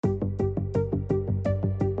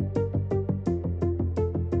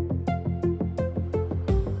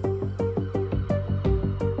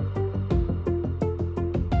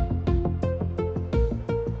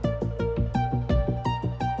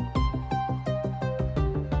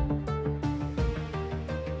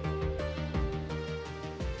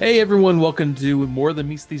Hey everyone, welcome to More Than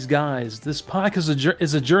Meets These Guys. This podcast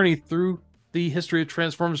is a journey through the history of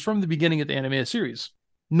Transformers from the beginning of the animated series.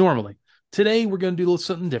 Normally, today we're going to do a little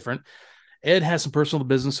something different. Ed has some personal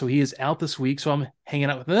business, so he is out this week. So I'm hanging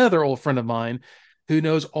out with another old friend of mine who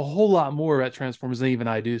knows a whole lot more about Transformers than even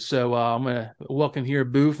I do. So I'm going to welcome here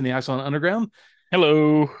Boo from the Axalon Underground.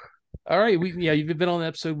 Hello. All right, you've been on an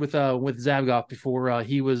episode with Zabgoff before.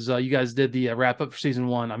 He was you guys did the wrap up for season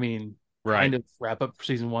one. I mean, Right. kind of wrap up for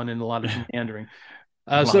season one and a lot of meandering.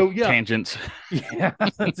 A lot of So yeah, tangents. yeah,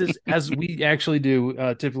 just as we actually do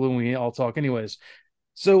typically when we all talk, anyways.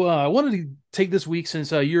 So I wanted to take this week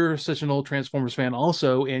since you're such an old Transformers fan,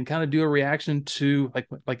 also, and kind of do a reaction to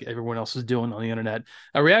like everyone else is doing on the internet,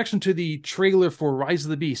 a reaction to the trailer for Rise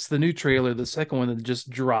of the Beast, the new trailer, the second one that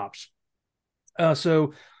just drops.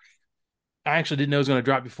 So I actually didn't know it was going to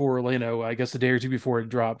drop before, I guess a day or two before it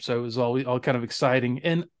dropped. So it was all kind of exciting.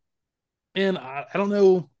 And I don't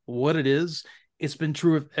know what it is. It's been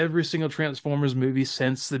true of every single Transformers movie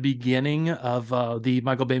since the beginning of the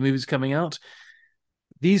Michael Bay movies coming out.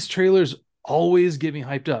 These trailers always get me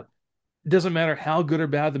hyped up. It doesn't matter how good or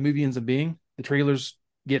bad the movie ends up being, the trailers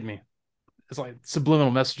get me. It's like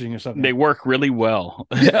subliminal messaging or They something. work really well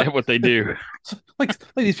Yeah. at what they do. like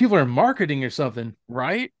these people are marketing or something.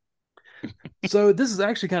 Right? So this is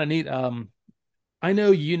actually kind of neat. I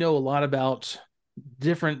know you know a lot about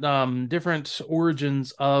different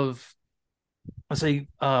origins of, let's say,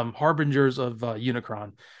 harbingers of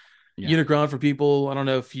Unicron. Yeah. Unicron, for people, I don't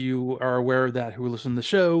know if you are aware of that who listen to the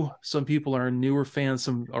show. Some people are newer fans,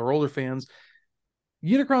 some are older fans.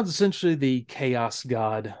 Unicron's essentially the chaos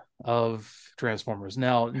god of Transformers.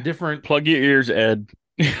 Now, different. Plug your ears, Ed.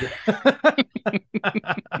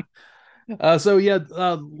 So yeah,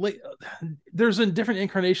 there's in different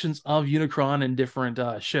incarnations of Unicron in different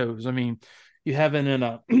shows. I mean, you have it in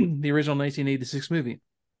the original 1986 movie,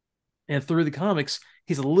 and through the comics,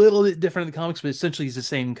 he's a little bit different in the comics, but essentially he's the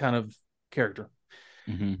same kind of character.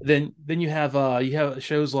 Hmm. Then you have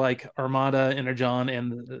shows like Armada, Energon,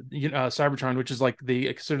 and Cybertron, which is like the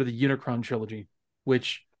considered the Unicron trilogy,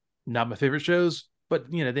 which not my favorite shows, but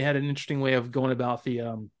they had an interesting way of going about the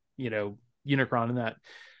Unicron, and that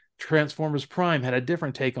Transformers Prime had a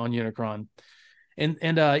different take on Unicron, and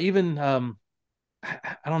even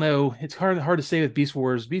I don't know, it's hard to say with Beast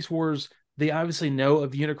Wars. Beast Wars, they obviously know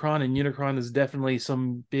of Unicron, and Unicron is definitely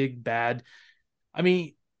some big bad. I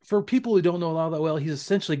mean, for people who don't know all that well, he's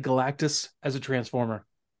essentially Galactus as a Transformer.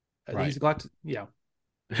 He's Right. Galactus, yeah.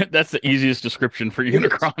 That's the easiest description for It is.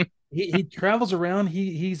 Unicron. He travels around.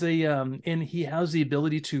 He's a and he has the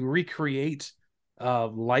ability to recreate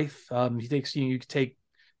life. He takes you can take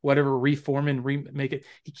whatever, reform and remake it.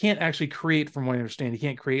 He can't actually create, from what I understand. He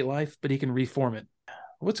can't create life, but he can reform it.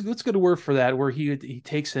 What's a good word for that? Where he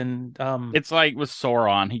takes in It's like with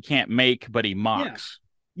Sauron. He can't make, but he yeah, mocks.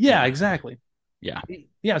 yeah, Yeah. exactly. Yeah.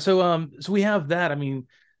 Yeah, so we have that. I mean,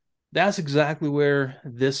 that's exactly where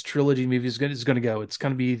this trilogy movie is going to go. It's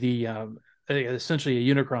going to be the essentially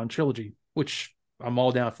a Unicron trilogy, which I'm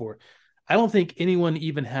all down for. I don't think anyone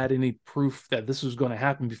even had any proof that this was going to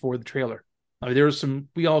happen before the trailer. I mean, there was some.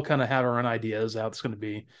 We all kind of had our own ideas how it's going to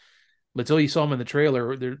be, but until you saw them in the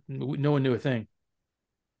trailer, no one knew a thing,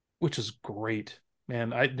 which is great, man.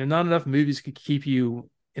 There are not enough movies could keep you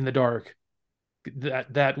in the dark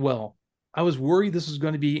that well. I was worried this was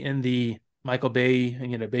going to be in the Michael Bay,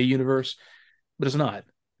 Bay universe, but it's not.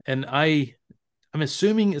 And I'm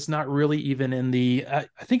assuming it's not really even in the. I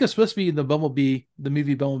think it's supposed to be in the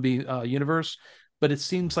movie Bumblebee universe, but it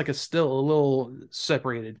seems like it's still a little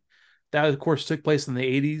separated. That, of course, took place in the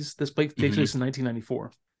 80s. This takes Hmm. place in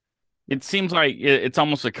 1994. It seems like it's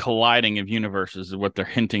almost a colliding of universes is what they're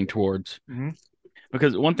hinting towards. Mm-hmm.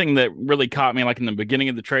 Because one thing that really caught me, like in the beginning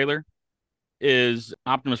of the trailer, is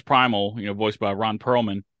Optimus Primal, voiced by Ron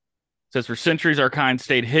Perlman, says, "For centuries, our kind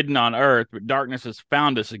stayed hidden on Earth, but darkness has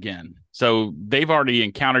found us again." So they've already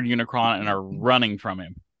encountered Unicron and are running from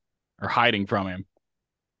him or hiding from him.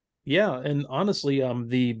 Yeah, and honestly,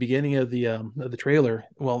 the beginning of the trailer,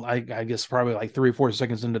 well, I guess probably like 3 or 4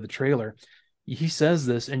 seconds into the trailer, he says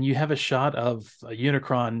this, and you have a shot of a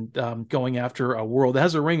Unicron going after a world that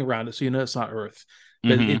has a ring around it, so you know it's not Earth,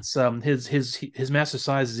 but Hmm. it's his massive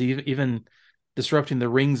size is even disrupting the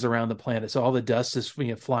rings around the planet, so all the dust is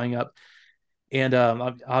flying up, and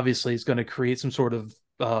obviously it's going to create some sort of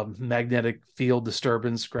magnetic field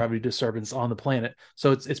disturbance, gravity disturbance on the planet.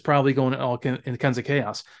 So it's probably going in kinds of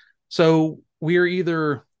chaos. So we're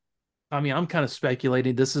either, I mean, I'm kind of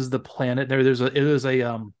speculating this is the planet. There's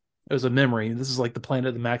a memory. This is like the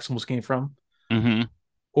planet the Maximals came from, Hmm.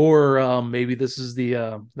 or maybe this is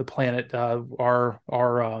the planet our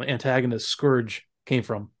antagonist Scourge came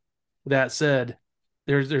from. That said,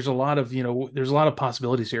 there's a lot of there's a lot of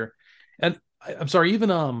possibilities here, and I'm sorry, even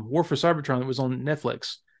War for Cybertron that was on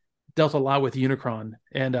Netflix dealt a lot with Unicron,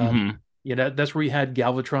 and Hmm. that's where you had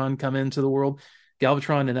Galvatron come into the world.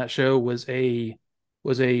 Galvatron in that show was a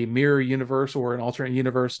mirror universe or an alternate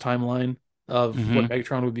universe timeline of what Hmm.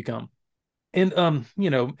 Megatron would become. And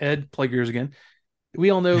Ed, plug yours again. We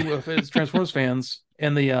all know as Transformers fans,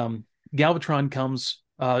 and the Galvatron comes.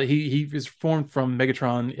 He is formed from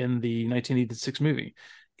Megatron in the 1986 movie,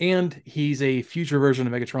 and he's a future version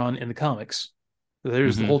of Megatron in the comics.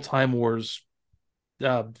 There's the Hmm. whole Time Wars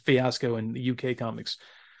fiasco in the UK comics.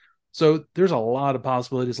 So there's a lot of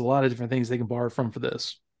possibilities, a lot of different things they can borrow from for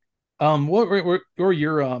this. What were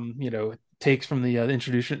your takes from the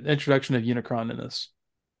introduction of Unicron in this?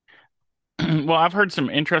 Well, I've heard some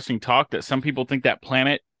interesting talk that some people think that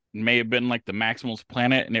planet may have been like the Maximal's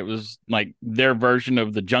planet, and it was like their version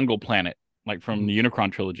of the Jungle Planet, like from Mhm. the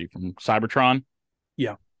Unicron trilogy from Cybertron.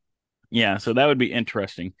 Yeah. Yeah, so that would be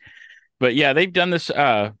interesting. But yeah, they've done this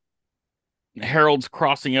Harold's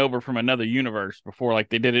crossing over from another universe before, like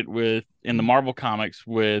they did it with in the Marvel comics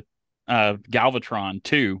with Galvatron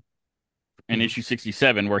 2 in Mhm. issue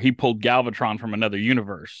 67, where he pulled Galvatron from another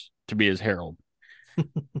universe to be his Herald.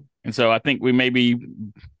 And so I think we may be,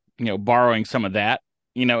 borrowing some of that,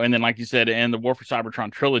 and then like you said, in the War for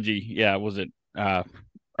Cybertron trilogy, yeah, was it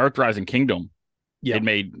Earthrising Kingdom? Yeah. It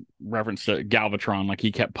made reference to Galvatron, like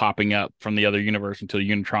he kept popping up from the other universe until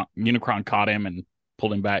Unicron caught him and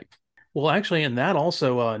pulled him back. Well, actually, in that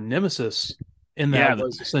also, Nemesis in that Yeah,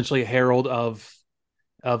 was essentially a herald of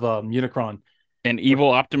Unicron. and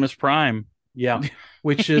evil Optimus Prime. Yeah,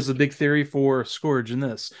 which is a big theory for Scourge in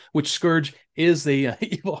this. Which Scourge is the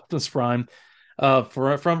evil Optimus Prime,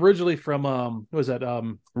 from originally from what was that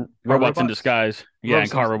Car Robots in Robots? disguise. Yeah,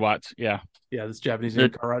 and Robots in car robots. Yeah, yeah, this Japanese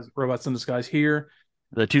name the Robots in Disguise here.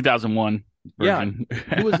 the 2001 Yeah, version.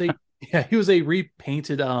 he was a he was a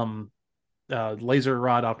repainted laser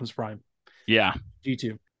rod Optimus Prime Yeah, G2.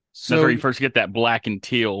 that's where So you first get that black and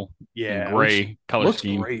teal and yeah, which gray color looks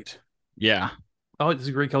scheme. great. Yeah, Oh, it's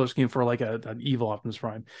a great color scheme for like an evil Optimus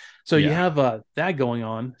Prime. So you yeah, have that going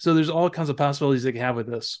on. So there's all kinds of possibilities they can have with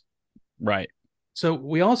this. right. So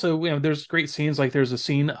we also, there's great scenes like there's a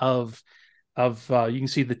scene of you can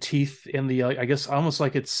see the teeth in the I guess almost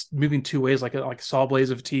like it's moving two ways, like saw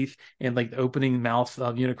blades of teeth and like the opening mouth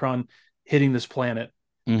of Unicron hitting this planet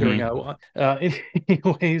during Hmm.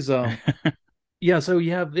 anyways yeah, so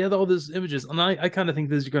you have all these images, and I kind of think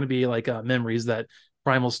these are going to be like memories that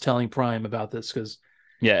Primal's telling Prime about this because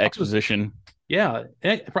Yeah, Optimus, exposition. yeah,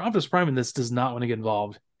 Optimus Prime in this does not want to get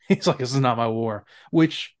involved. He's like, this is not my war,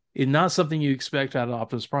 which is not something you expect out of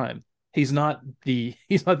Optimus Prime. He's not the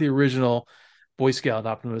original Boy Scout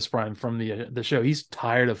Optimus Prime from the show. He's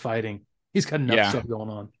tired of fighting. He's got enough Yeah, stuff going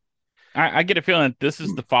on. I get a feeling that this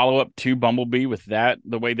is the follow up to Bumblebee with that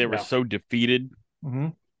the way they were Yeah. so defeated Hmm.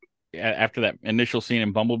 after that initial scene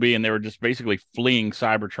in Bumblebee, and they were just basically fleeing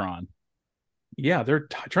Cybertron. Yeah, they're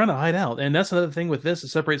trying to hide out, and that's another thing with this. It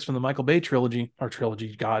separates from the Michael Bay trilogy or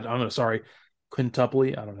trilogy. God, I'm gonna sorry,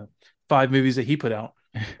 quintuply. I don't know, 5 movies that he put out.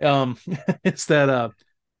 It's that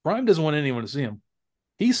Prime doesn't want anyone to see him.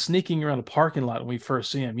 He's sneaking around a parking lot when we first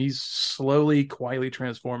see him. He's slowly, quietly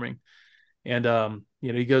transforming, and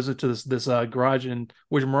he goes into this garage, and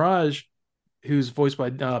which Mirage, who's voiced by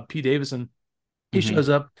Pete Davidson, he Hmm. shows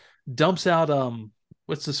up, dumps out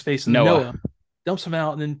what's his face in Noah. Noah, dumps him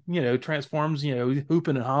out, and then transforms,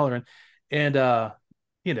 hooping and hollering, and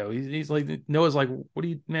he's like Noah's like, what do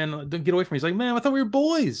you, man, don't get away from me. He's like, man, I thought we were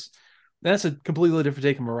boys. That's a completely different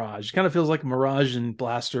take of Mirage. It kind of feels like a Mirage and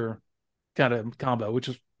Blaster kind of combo, which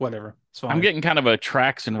is whatever. It's I'm fine. getting kind of a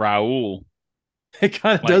Trax and Raoul It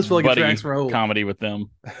kind of like does feel like a tracks buddy roll. comedy with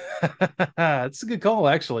them. It's a good call,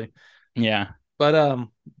 actually. Yeah, But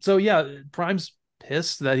so yeah, Prime's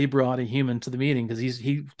pissed that he brought a human to the meeting because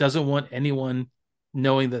he doesn't want anyone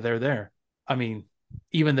knowing that they're there. I mean,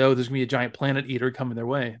 even though there's gonna be a giant planet eater coming their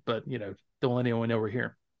way, but don't let anyone know we're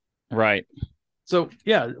here. right. So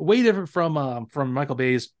yeah, way different from Michael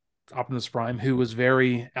Bay's Optimus Prime, who was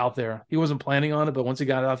very out there. He wasn't planning on it, but once he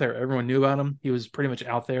got out there, everyone knew about him. He was pretty much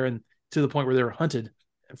out there, and to the point where they were hunted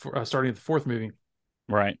for starting the fourth movie.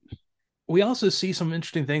 Right. We also see some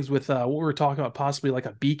interesting things with what we were talking about, possibly like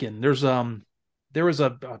a beacon. There was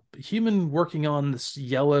a human working on this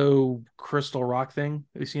yellow crystal rock thing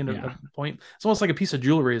we see in a Yeah. point. It's almost like a piece of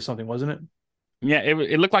jewelry or something, wasn't it? Yeah,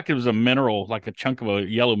 it looked like it was a mineral, like a chunk of a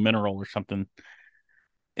yellow mineral or something.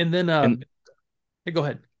 And then And hey, go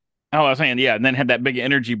ahead. oh, I was saying, yeah, and then had that big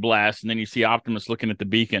energy blast, and then you see Optimus looking at the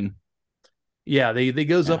beacon. Yeah, they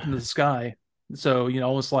goes up Yeah. into the sky. So,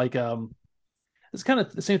 almost like it's kind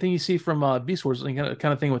of the same thing you see from Beast Wars, kind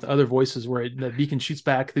of thing with other voices where the beacon shoots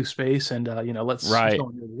back through space and lets Right.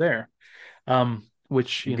 someone over there.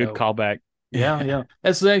 Which Good callback. yeah, yeah,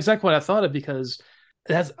 that's exactly what I thought of because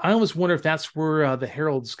that's I almost wonder if that's where the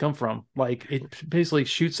heralds come from. Like it basically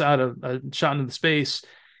shoots out a shot into the space.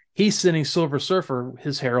 He's sending Silver Surfer,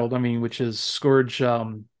 his herald, I mean, which is Scourge.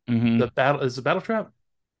 Hmm. The battle trap.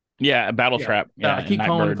 Yeah, Battle Yeah, Trap. I Yeah, and keep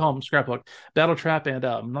calling Nightbird. call him Scrapbook, Battle Trap, and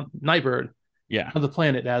Nightbird Yeah. of the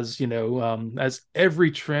planet. As you know, as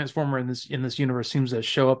every transformer in this universe seems to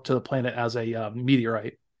show up to the planet as a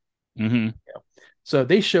meteorite. Hmm. So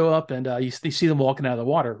they show up and you see them walking out of the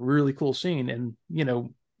water. Really cool scene. And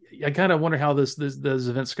I kind of wonder how this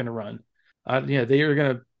event's going to run. They are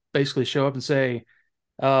going to basically show up and say,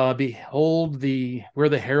 "Behold, we're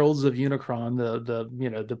the heralds of Unicron,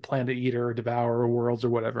 the planet eater, devourer worlds, or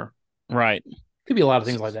whatever." Right. Could be a lot of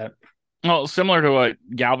things like that. Well, similar to what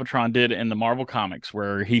Galvatron did in the Marvel comics,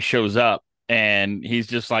 where he shows up and he's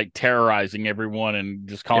just like terrorizing everyone and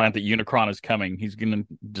just calling Yeah, out that Unicron is coming. He's going to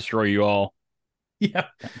destroy you all. yeah.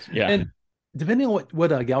 Yeah. And depending on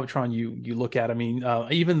what Galvatron you look at, I mean,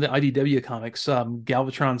 even the IDW comics,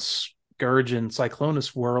 Galvatron, Scourge, and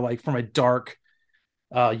Cyclonus were like from a dark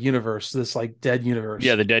universe, this like dead Yeah, universe,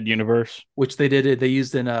 the Dead Universe. which they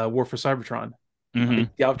used in War for Cybertron. Hmm.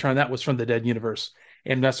 Galvatron, that was from the dead universe,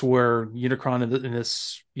 and that's where Unicron in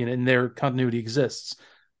this in their continuity exists.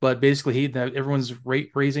 But basically, everyone's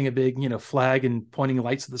raising a big flag and pointing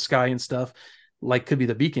lights at the sky and stuff, like could be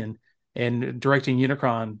the beacon, and directing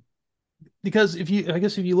Unicron. Because I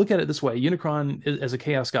guess if you look at it this way, Unicron as a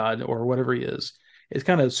chaos god or whatever he is, it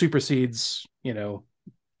kind of supersedes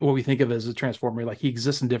what we think of as a transformer. Like he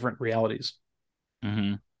exists in different realities.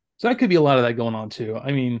 Hmm. So that could be a lot of that going on too.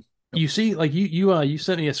 I mean, you see, like you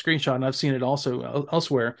sent me a screenshot, and I've seen it also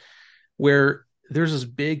elsewhere, where there's this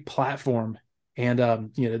big platform,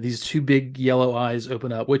 and these two big yellow eyes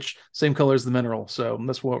open up, which same color as the mineral. So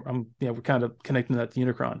that's what we're kind of connecting that to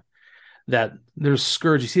Unicron. That there's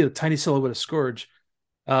Scourge. You see the tiny silhouette of Scourge,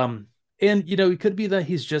 and it could be that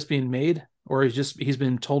he's just being made, or he's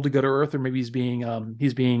been told to go to Earth, or maybe he's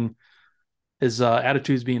being his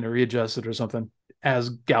attitude's being readjusted or something, as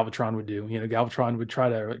Galvatron would do. Galvatron would try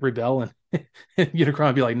to rebel, and, and Unicron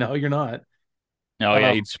would be like, "No, you're not." Oh, yeah,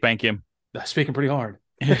 Um, he'd spank him. Speaking pretty hard.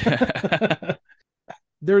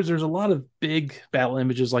 There's a lot of big battle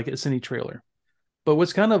images like it's any trailer, but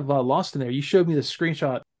what's kind of lost in there? You showed me the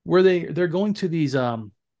screenshot where they're going to these what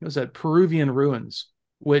was that Peruvian ruins,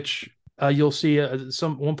 which you'll see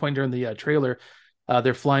some one point during the trailer,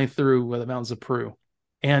 they're flying through the mountains of Peru.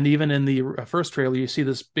 And even in the first trailer, you see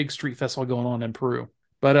this big street festival going on in Peru.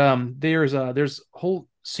 But there's a whole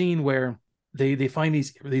scene where they find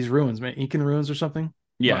these ruins, man, Incan ruins or something.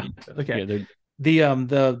 Yeah. Okay. Yeah,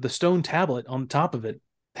 they're The stone tablet on top of it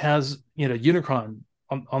has Unicron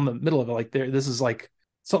on the middle of it. Like this is like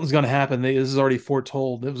something's going to happen. This is already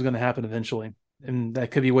foretold. It was going to happen eventually, and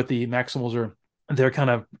that could be what the Maximals are. They're kind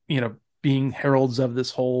of being heralds of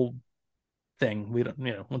this whole thing. We don't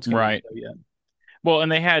what's going to right. go yet. Well,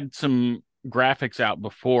 and they had some graphics out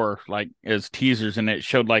before, like as teasers, and it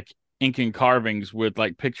showed like Incan carvings with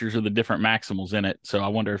like pictures of the different Maximals in it. So I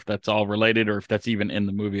wonder if that's all related or if that's even in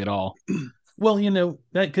the movie at all. Well,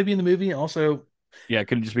 that could be in the movie. Also, Yeah, it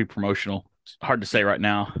could just be promotional. It's hard to say right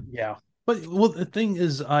now. yeah. But the thing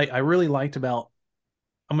is, I really liked about.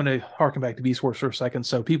 I'm going to harken back to Beast Wars for a second.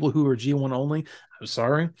 So people who are G1 only, I'm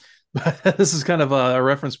sorry, but this is kind of a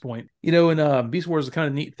reference point. In Beast Wars, the kind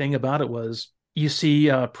of neat thing about it was you see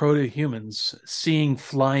proto-humans seeing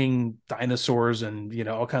flying dinosaurs and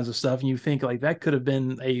all kinds of stuff, and you think like that could have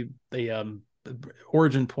been a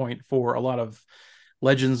origin point for a lot of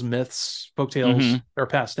legends, myths, folktales Hmm. are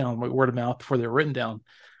passed down like word of mouth before they're written down.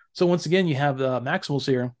 So once again, you have the Maximals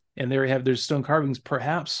here, and there you have their stone carvings.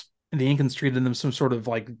 Perhaps the Incans treated them some sort of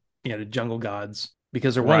like jungle gods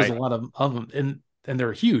because there was a Right. lot of them, and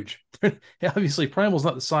they're huge. Obviously, Primal's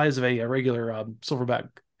not the size of a regular silverback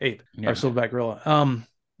ape or Yeah. silverback gorilla.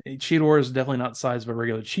 Cheetor is definitely not the size of a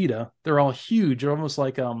regular cheetah. They're all huge. They're almost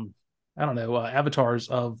like I don't know, avatars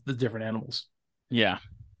of the different animals. Yeah.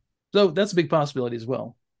 So that's a big possibility as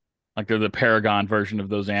well. Like they're the Paragon version of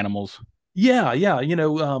those animals. Yeah, yeah.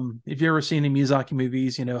 If you ever seen any Miyazaki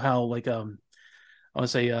movies, how like I want to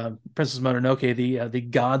say Princess Mononoke, the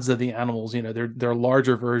gods of the animals, they're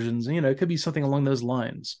larger versions. It could be something along those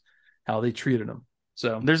lines, how they treated them.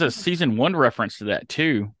 So There's a season one reference to that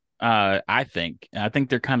too. I think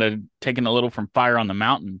they're kind of taking a little from Fire on the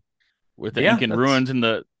Mountain with the yeah, Incan that's ruins and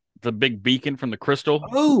the big beacon from the crystal.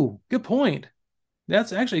 oh, good point.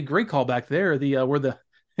 That's actually a great callback there. The where the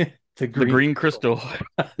The The green green crystal.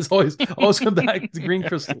 crystal. It's always come back to green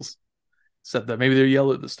crystals. Except that maybe they're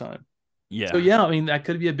yellow this time. So Yeah. yeah, I mean that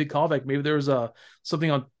could be a big callback. Maybe there was a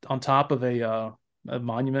something on top of a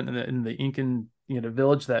monument in the Incan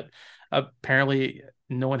village that apparently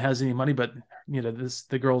no one has any money, but this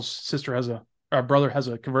the girl's sister has a our brother has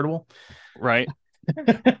a convertible. Right.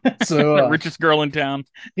 So Richest girl in town.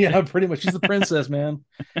 yeah, pretty much she's the princess, man.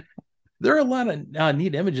 There are a lot of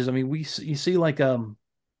neat images. I mean, you see like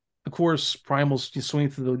of course Primal's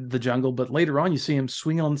swinging through the jungle, but later on you see him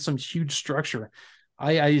swinging on some huge structure.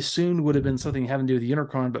 I assumed would have been something having to do with the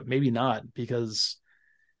Unicron, but maybe not because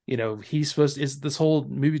he's supposed to, is this whole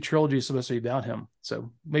movie trilogy is supposed to be about him.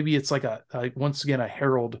 So maybe it's like a once again a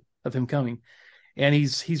herald of him coming, and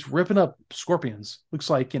he's ripping up scorpions. Looks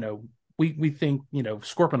like we think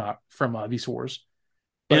Scorponok from Beast Wars,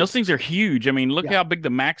 And but those things are huge. I mean, look yeah, how big the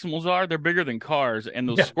Maximals are. They're bigger than cars, and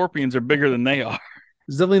those yeah, scorpions are bigger than they are.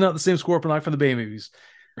 it's definitely not the same Scorponok from the Bay movies.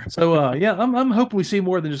 So yeah, I'm hoping we see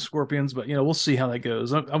more than just scorpions, but we'll see how that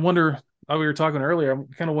goes. I wonder. We were talking earlier.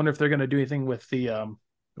 I kind of wonder if they're going to do anything with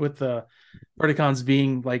the Predacons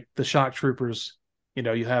being like the shock troopers.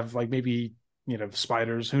 You have like maybe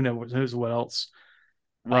spiders. Who knows what else?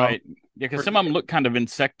 Um, Right. Yeah, because or, some of them look kind of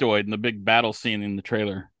insectoid in the big battle scene in the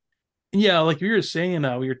trailer. yeah, like you were saying,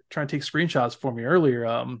 we were trying to take screenshots for me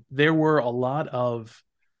earlier. There were a lot of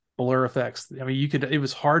blur effects. I mean, it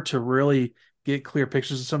was hard to really get clear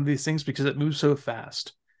pictures of some of these things because it moves so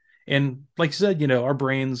fast. And like you said, our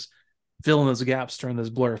brains fill in those gaps during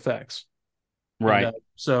those blur effects. And Right.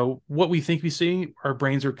 so what we think we see, our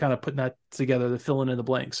brains are kind of putting that together to fill in the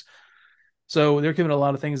blanks. So they're giving a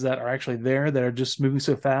lot of things that are actually there that are just moving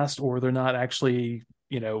so fast, or they're not actually,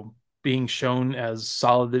 being shown as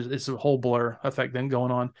solid. It's a whole blur effect then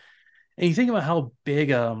going on. And you think about how big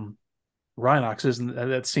Rhinox is in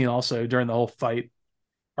that scene also during the whole fight.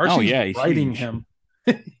 Oh RC's yeah, he's riding huge. him.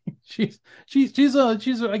 She's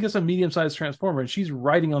I guess a medium sized transformer, and she's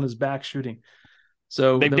riding on his back shooting.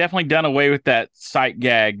 So They've definitely done away with that sight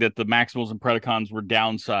gag that the Maximals and Predacons were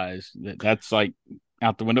downsized. That's like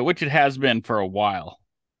out the window, which it has been for a while.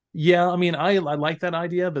 yeah, I mean I like that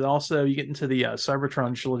idea, but also you get into the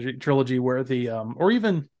Cybertron trilogy where the or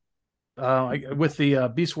even with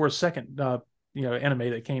the Beast Wars second anime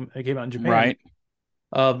that came out in Japan, Right.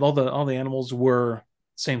 all the animals were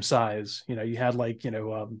same size. You had like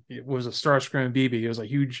it was a Starscream BB. It was a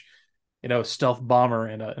huge stealth bomber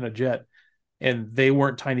and a jet, and they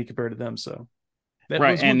weren't tiny compared to them. So that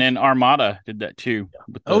Right. was And one. then Armada did that too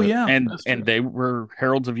with Oh the yeah, and that's and true. they were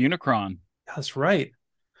heralds of Unicron. That's right.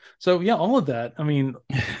 So yeah, all of that. I mean,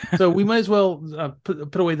 so we might as well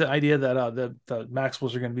put away the idea that the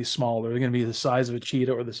Maxwells are going to be small. They're going to be the size of a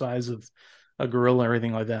cheetah or the size of a gorilla, or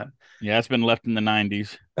everything like that. Yeah, it's been left in the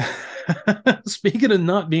 90s. Speaking of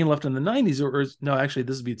not being left in the 90s, or no, actually,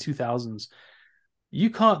 this would be 2000s. You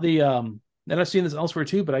caught the and I've seen this elsewhere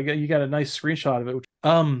too, but you got a nice screenshot of it.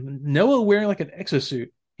 Noah wearing like an exosuit.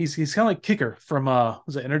 He's kind of like Kicker from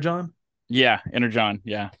was it Energon? Yeah, Energon.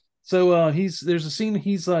 Yeah. So there's a scene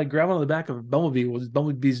he's grabbing on the back of Bumblebee while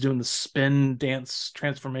Bumblebee's doing the spin dance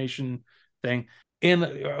transformation thing. And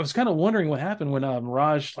I was kind of wondering what happened when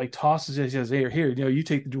Mirage like tosses it. He says, here, you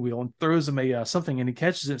take the wheel," and throws him a something, and he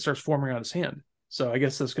catches it and starts forming on his hand. So I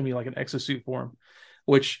guess that's gonna be like an exosuit for him.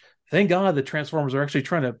 Which thank God the Transformers are actually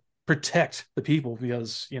trying to protect the people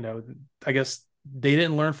because I guess they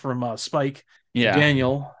didn't learn from Spike or Yeah.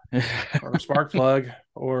 Daniel or Sparkplug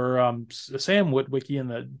or Sam Witwicky in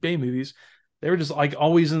the Bay movies. They were just like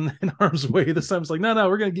always in harm's way. This time it's like, no,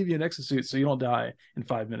 we're going to give you an exosuit so you don't die in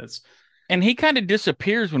 5 minutes. And he kind of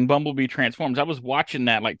disappears when Bumblebee transforms. I was watching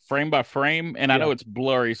that like frame by frame, and I Yeah. know it's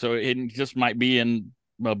blurry, so it just might be in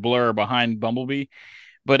a blur behind Bumblebee,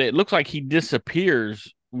 but it looks like he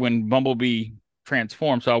disappears when Bumblebee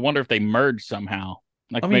transforms. So I wonder if they merge somehow.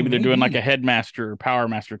 I Like mean, maybe they're doing like a maybe headmaster or power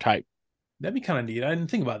master type. that'd be kind of neat. I didn't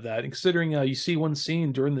think about that. And considering you see one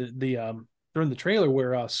scene during the trailer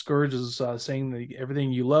where Scourge is saying that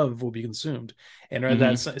everything you love will be consumed, and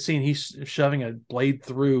that Hmm. scene he's shoving a blade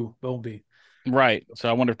through Bumblebee. Right. So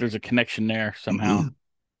I wonder if there's a connection there somehow.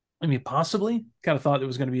 I mean, possibly. Kind of thought it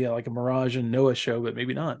was going to be like a Mirage and Noah show, but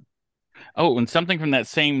maybe not. Oh, and something from that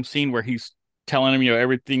same scene where he's telling him,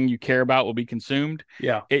 everything you care about will be consumed.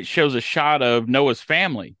 Yeah. It shows a shot of Noah's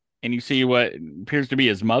family, and you see what appears to be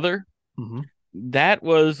his mother. Hmm. That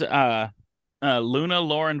was Luna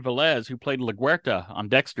Lauren Velez, who played LaGuerta on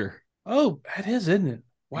Dexter. Oh, that is, isn't it?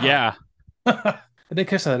 Wow. Yeah, I didn't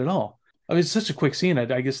catch that at all. I mean, it's such a quick scene.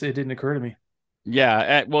 I guess it didn't occur to me.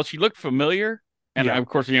 yeah. Well, she looked familiar, and Yeah. of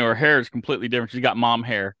course, her hair is completely different. She's got mom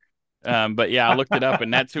hair, But yeah, I looked it up,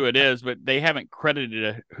 and that's who it is. But they haven't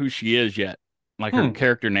credited who she is yet, like her Hmm.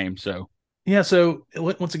 character name. So, Yeah. So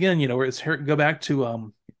once again, it's here. Go back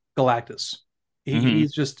to Galactus. hmm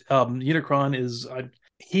He's just Unicron is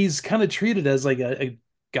he's kind of treated as like a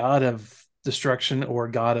god of destruction or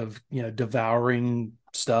god of devouring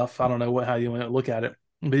stuff. I don't know how you want to look at it,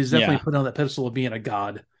 but he's definitely yeah, put on that pedestal of being a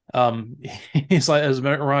god. He's like, as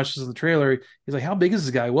Mirage says in the trailer, he's like, how big is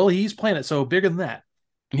this guy? Well, he's planet, so bigger than that.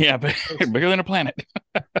 yeah, but bigger than a planet.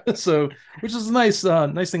 So, which is a nice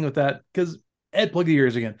thing with that because Ed, plug your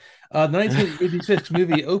ears again. The 1986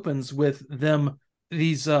 movie opens with them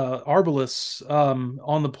these Arbalists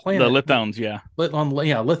on the The planet Lithones, yeah, on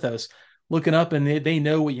Lithos looking up, and they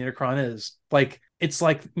know what Unicron is. Like it's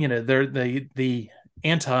like they're the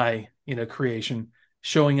anti creation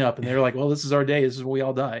showing up, and they're like, well, this is our day. This is where we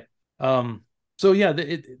all die. So yeah,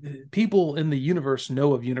 people in the universe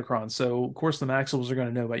know of Unicron, so of course the Maximals are going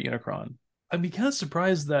to know about Unicron. I'd be kind of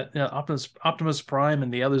surprised that Optimus Prime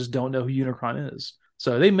and the others don't know who Unicron is.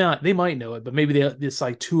 So they might know it, but maybe it's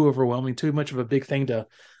like too overwhelming, too much of a big thing to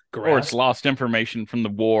or it's grasp. lost information from the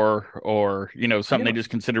war, or something they Yeah, just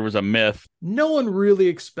consider was a myth. no one really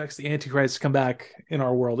expects the Antichrist to come back in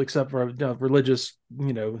our world except for religious,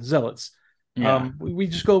 zealots. Yeah, We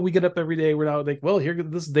just we get up every day. We're not like, well, here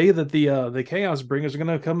this day that the chaos bringers are going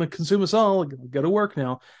to come and consume us all. Go to work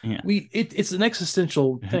now. yeah. It's an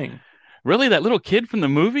existential thing. Really, that little kid from the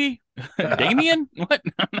movie, Damien? What?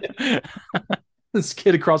 This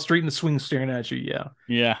kid across the street in the swing staring at you. Yeah,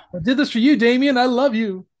 Yeah. I did this for you, Damien. I love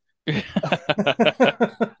you.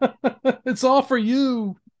 It's all for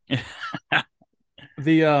you.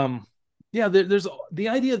 The yeah, there's the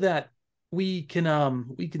idea that we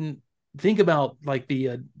can think about like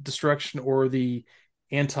the destruction or the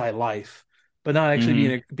anti-life, but not actually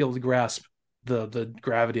hmm be able to grasp the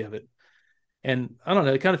gravity of it. And I don't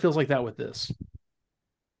know, it kind of feels like that with this.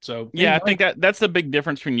 So Yeah, I think that's the big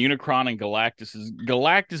difference between Unicron and Galactus. Is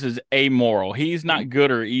Galactus is amoral. He's not good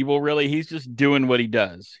or evil, really. He's just doing what he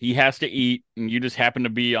does. He has to eat, and you just happen to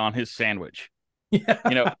be on his sandwich.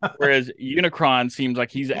 yeah. Whereas Unicron seems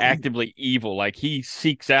like he's actively evil. Like he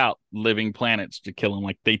seeks out living planets to kill them.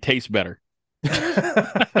 Like they taste better,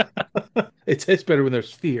 It tastes better when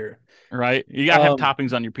there's fear. right? You gotta have Um,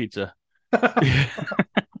 toppings on your pizza,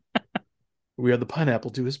 we are the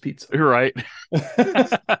pineapple to his pizza. right?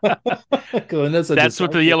 That's a That's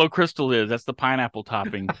what the disaster. yellow crystal is. That's the pineapple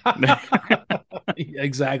topping.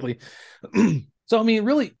 Exactly. So I mean,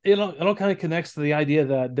 really, it all kind of connects to the idea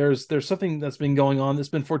that there's something that's been going on that's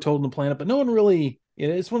been foretold on the planet, but no one really.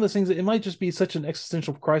 It's one of those things that it might just be such an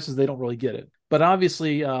existential crisis they don't really get it. But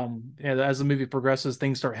obviously, as the movie progresses,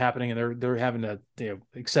 things start happening, and they're having to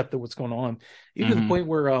accept that what's going on, even to the hmm point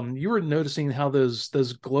where you were noticing how those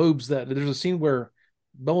globes that there's a scene where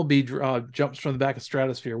Bumblebee jumps from the back of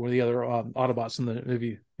Stratosphere, one of the other Autobots in the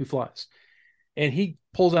movie who flies, and he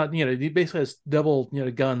pulls out, he basically has double,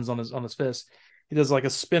 guns on his fist. He does like a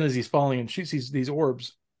spin as he's falling and shoots these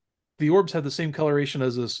orbs. The orbs have the same coloration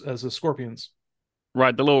as the scorpions.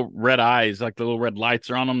 Right, the little red eyes, like the little red lights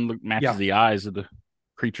are on them, matches Yeah. the eyes of the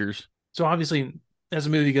creatures. So obviously, as the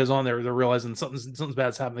movie goes on, they're realizing something's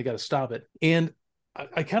bad's happened. They got to stop it. And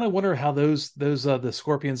I kind of wonder how those the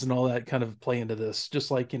scorpions and all that kind of play into this.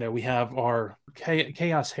 Just like we have our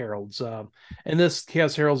chaos heralds, and this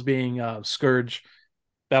chaos heralds being Scourge,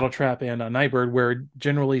 Battletrap, and Nightbird, where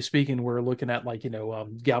generally speaking, we're looking at like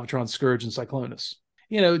Galvatron, Scourge, and Cyclonus.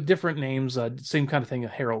 Different names, same kind of thing.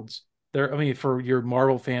 Heralds. I mean, for your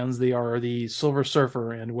Marvel fans, they are the Silver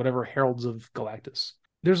Surfer and whatever Heralds of Galactus.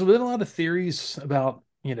 There's been a lot of theories about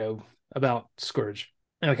Scourge,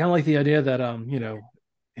 and I kind of like the idea that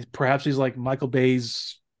perhaps he's like Michael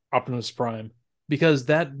Bay's Optimus Prime because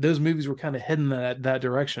those movies were kind of heading that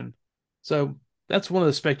direction. So that's one of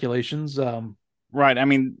the speculations. Right. I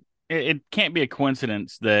mean, it can't be a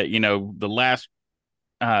coincidence that, the last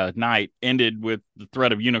night ended with the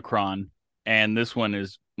threat of Unicron, and this one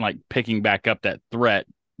is like picking back up that threat,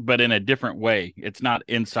 but in a different way. It's not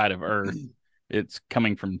inside of Earth, it's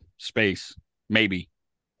coming from space, maybe.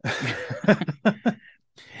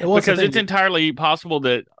 Well, that's the Because thing. it's entirely possible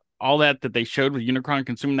that all that they showed with Unicron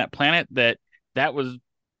consuming that planet, that was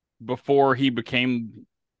before he became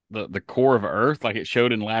the core of Earth, like it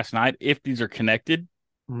showed in last night. If these are connected,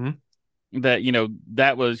 Mhm. that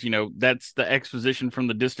that was that's the exposition from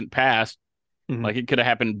the distant past. Mhm. Like it could have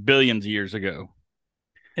happened billions of years ago.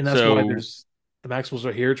 And that's why So there's the Maxwells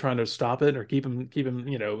are here trying to stop it or keep him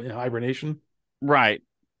in hibernation. right,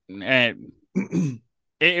 and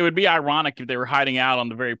it would be ironic if they were hiding out on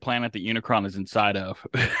the very planet that Unicron is inside of.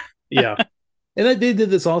 Yeah, and they did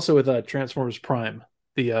this also with Transformers Prime.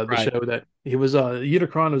 the Right. show that he was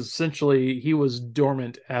Unicron was essentially he was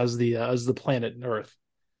dormant as the planet Earth,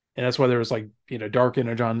 and that's why there was like dark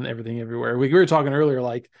energon and everything everywhere. We were talking earlier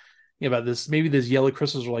like about this maybe these yellow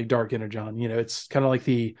crystals are like dark energon. It's kind of like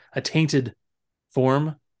the a tainted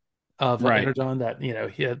form of Right. energon that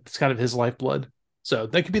it's kind of his lifeblood. So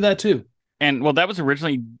that could be that too. And well, that was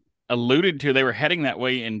originally alluded to. They were heading that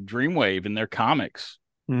way in Dreamwave in their comics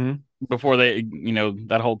Hmm. before they,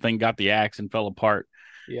 that whole thing got the axe and fell apart.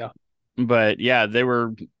 Yeah. But yeah, they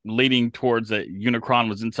were leading towards that Unicron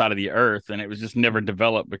was inside of the Earth, and it was just never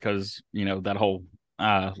developed because that whole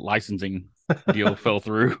licensing deal fell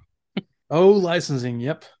through. Oh, licensing.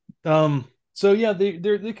 Yep. So yeah,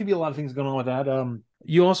 there could be a lot of things going on with that.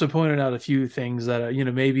 You also pointed out a few things that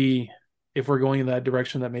maybe if we're going in that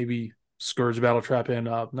direction, that maybe Scourge, Battletrap,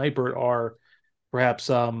 and Nightbird are perhaps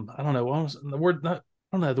I don't know what was the word not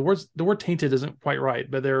I don't know the word tainted isn't quite right,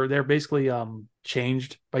 but they're basically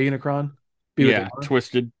changed by Unicron, be what they Yeah, are.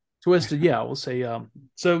 twisted. Twisted, yeah, we'll say.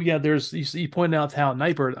 So yeah, there's you pointed out how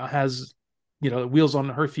Nightbird has wheels on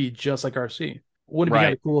her feet just like RC. Wouldn't it be kind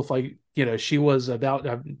Right. of cool if like she was about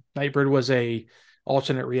Nightbird was a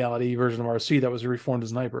alternate reality version of RC that was reformed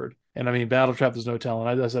as Nightbird, and I mean Battletrap, there's no telling.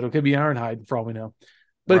 I said it could be Ironhide for all we know,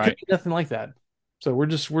 but it could Right. be nothing like that. So we're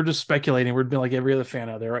just speculating. We're being like every other fan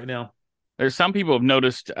out there right now. There's some people have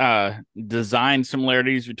noticed design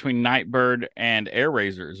similarities between Nightbird and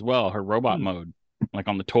Airraiser as well, her robot Hmm. mode, like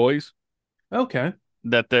on the toys. Okay.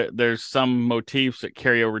 That there's some motifs that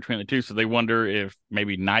carry over between the two, so they wonder if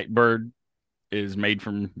maybe Nightbird is made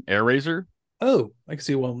from Airraiser, Oh, I can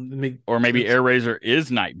see. Well, it makes or maybe sense. Airraiser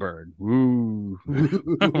is Nightbird. Ooh,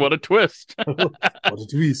 what a twist! What a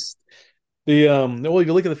twist. The well, if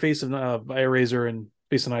you look at the face of Razor and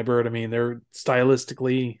face of Nightbird, I mean they're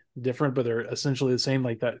stylistically different, but they're essentially the same,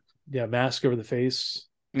 like that, yeah, mask over the face.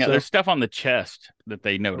 Yeah, So there's stuff on the chest that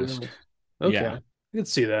they oh, noticed. really? Okay, Yeah, I can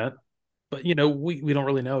see that, but we don't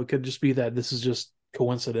really know. It could just be that this is just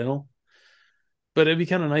coincidental. But it'd be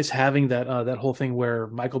kind of nice having that whole thing where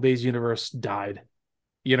Michael Bay's universe died.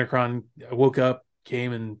 Unicron woke up,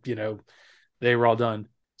 came, and they were all done.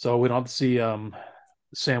 So we don't have to see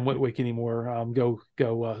Sam Witwick anymore. Go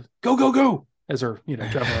as her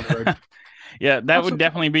traveling on the road. yeah, that would Also,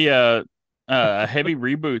 definitely be a heavy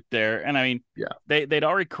reboot there. And I mean, yeah, they'd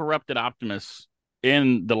already corrupted Optimus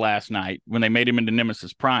in the last night when they made him into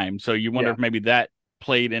Nemesis Prime. So you wonder yeah, if maybe that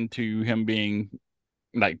played into him being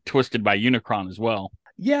like twisted by Unicron as well.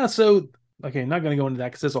 yeah. So okay, not going to go into that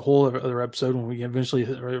because that's a whole other episode when we eventually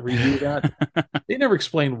review that. They never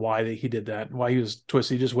explained why he did that, why he was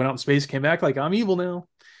twisted. He just went out in space, came back like I'm evil now.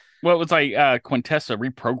 Well, it was like Quintessa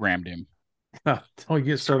reprogrammed him. Don't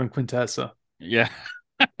get started on Quintessa. Yeah.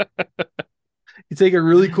 You take a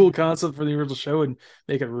really cool concept for the original show and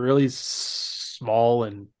make it really small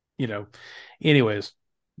and anyways.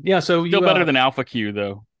 Yeah, so Still you better than Alpha Q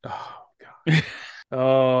though. oh god.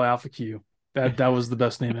 Oh, Alpha Q. That was the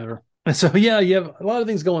best name ever. So yeah, you have a lot of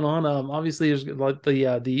things going on. Obviously there's like the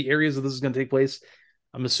areas that this is going to take place.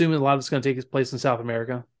 I'm assuming a lot of it's going to take place in South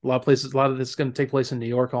America. A lot of this is going to take place in New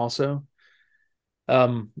York also.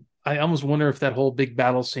 Um, I almost wonder if that whole big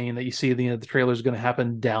battle scene that you see at the end of the trailer is going to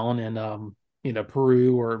happen down in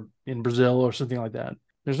Peru or in Brazil or something like that.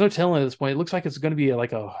 There's no telling at this point. It looks like it's going to be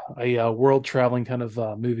like a world traveling kind of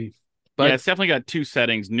movie. Yeah, But it's definitely got two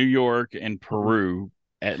settings, New York and mhm, Peru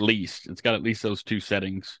at least. It's got at least those two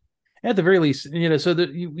settings. at the very least, so that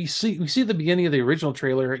we see the beginning of the original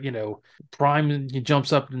trailer. Prime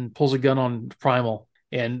jumps up and pulls a gun on Primal,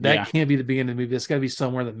 and that Yeah, can't be the beginning of the movie. It's got to be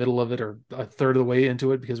somewhere in the middle of it or a third of the way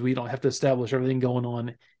into it because we don't have to establish everything going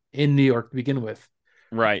on in New York to begin with.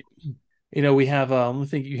 right. We have I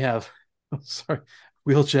think you have sorry,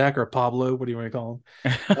 Wheeljack or Pablo, what do you want to call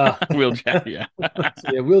him? Wheeljack, yeah. So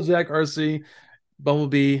yeah, Wheeljack, RC,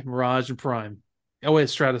 Bumblebee, Mirage, and Prime. Oh wait,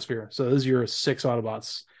 Stratosphere. So those are your six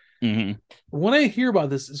Autobots. Hmm. When I hear about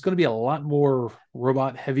this, it's going to be a lot more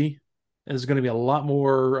robot heavy. It's going to be a lot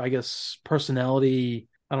more, I guess, personality.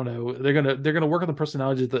 I don't know. They're gonna work on the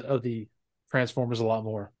personality of the Transformers a lot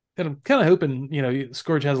more. And I'm kind of hoping,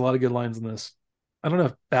 Scourge has a lot of good lines in this. I don't know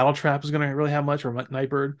if Battletrap is going to really have much or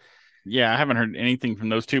Nightbird. Yeah, I haven't heard anything from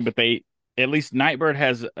those two, but they at least Nightbird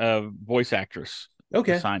has a voice actress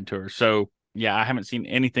Okay, assigned to her. So yeah, I haven't seen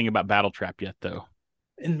anything about Battletrap yet though.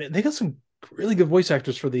 and they got some really good voice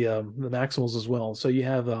actors for the Maximals as well. So you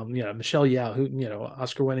have Michelle Yao, who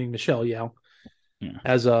Oscar winning Michelle Yao Yeah.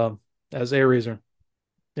 as Airazor,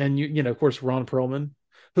 and of course Ron Perlman,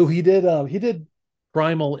 who he did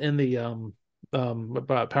Primal in the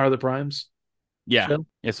about Power of the Primes Yeah. show.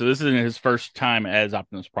 Yeah, so this isn't his first time as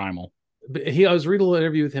Optimus Primal. but I was reading a little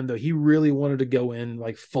interview with him though. He really wanted to go in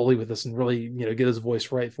like fully with this and really, get his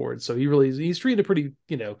voice right for it. So he's treating it pretty,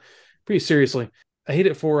 pretty seriously. I hate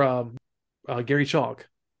it for Gary Chalk.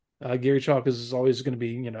 Gary Chalk is always going to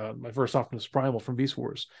be, my first Optimus Primal from Beast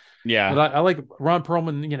Wars. But Yeah. I like Ron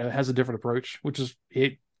Perlman, has a different approach, which is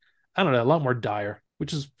I don't know, a lot more dire,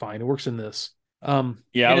 which is fine. It works in this.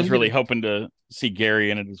 Yeah, I was And really hoping to see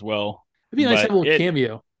Gary in it as well. it'd be nice to But have a little it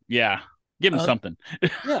cameo. yeah, give him Uh, something.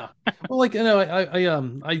 yeah. Well, like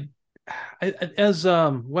I as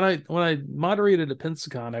when I moderated at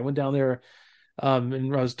Pensacon, I went down there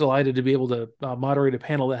and I was delighted to be able to moderate a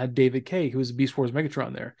panel that had David Kay, who was a Beast Wars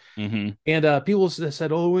Megatron there. Hmm. And people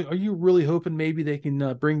said, "Oh, are you really hoping maybe they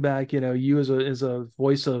can bring back, you as a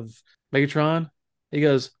voice of Megatron?" He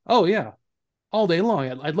goes, "Oh yeah, all day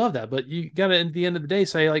long. I'd love that, but you got to at the end of the day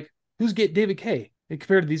say like, who's get David Kay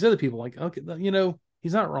compared to these other people? Like, okay,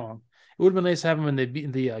 he's not wrong. It would have been nice to have him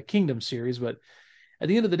in the Kingdom series, but at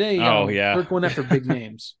the end of the day, Oh yeah. we're going after big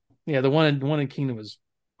names. Yeah, the one in Kingdom was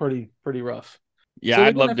pretty rough. Yeah, So they're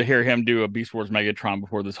I'd going love after to hear him do a Beast Wars Megatron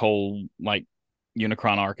before this whole like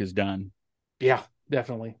Unicron arc is done. yeah,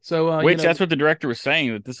 definitely. So Which that's what the director was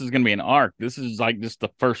saying, that this is going to be an arc. This is like just the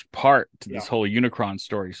first part to yeah. this whole Unicron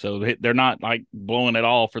story. So they're not like blowing it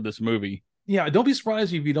all for this movie. Yeah, don't be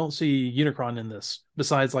surprised if you don't see Unicron in this,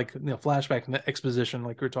 besides like flashback and exposition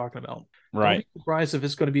like we are talking about. Don't Right. be surprised if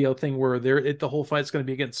it's going to be a thing where the whole fight's going to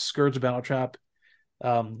be against Scourge, Battletrap,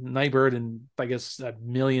 Nightbird, and I guess a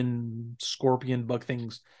million scorpion bug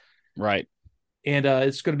things. Right. And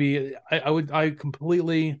it's going to be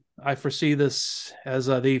I foresee this as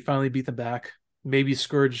they finally beat them back. Maybe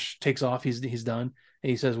Scourge takes off, he's done, and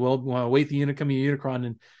he says, "Well, we want to wait the coming Unicron."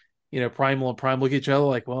 And Primal and Prime look at each other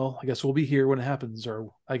like, "Well, I guess we'll be here when it happens, or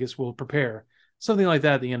I guess we'll prepare." Something like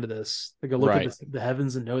that at the end of this. They go look at Right. the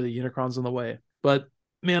heavens and know the Unicron's on the way. But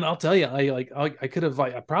man, I'll tell you, I could have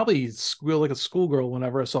I probably squealed like a schoolgirl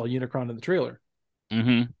whenever I saw Unicron in the trailer,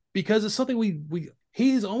 Hmm. because it's something we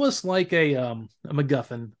he's almost like a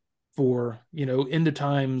MacGuffin for end of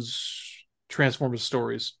times Transformers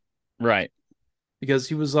stories, Right. because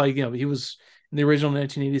he was like he was in the original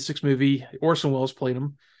 1986 movie. Orson Welles played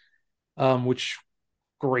him, which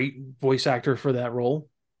great voice actor for that role.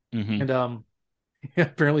 Hmm. And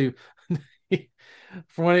apparently,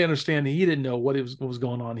 from what I understand, he didn't know what was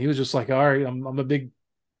going on. He was just like, "All right, I'm a big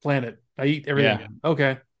planet. I eat Yeah. everything."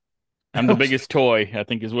 Okay. I'm the biggest toy, I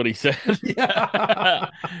think is what he said. Yeah.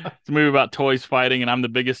 It's a movie about toys fighting, and I'm the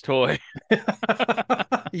biggest toy.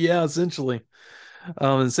 Yeah, essentially.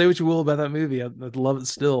 And say what you will about that movie, I'd love it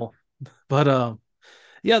still. But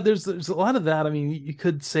yeah, there's a lot of that. I mean, you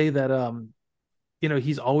could say that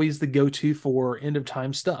he's always the go-to for end of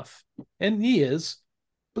time stuff, and he is.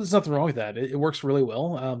 But there's nothing wrong with that. It works really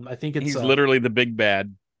well. I think it's He's literally the big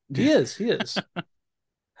bad. he is.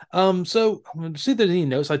 So I'm gonna see if there's any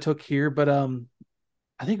notes I took here, but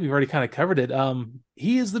I think we've already kind of covered it.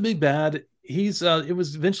 He is the big bad. He's it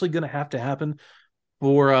was eventually going to have to happen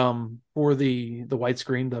for the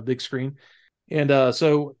widescreen, the big screen, and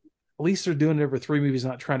so at least they're doing it over three movies,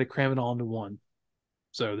 not trying to cram it all into one.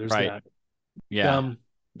 So there's Right. that. Yeah. Um,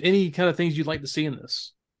 any kind of things you'd like to see in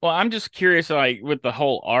this? Well, I'm just curious, like with the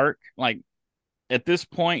whole arc, like at this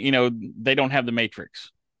point, they don't have the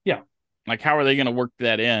Matrix. Yeah, Like, how are they going to work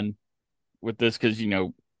that in with this? Because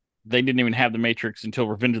they didn't even have the Matrix until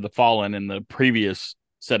Revenge of the Fallen in the previous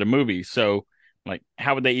set of movies. So, like,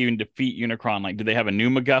 how would they even defeat Unicron? Like, do they have a new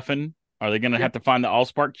MacGuffin? Are they going to yeah. have to find the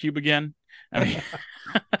Allspark cube again? I mean,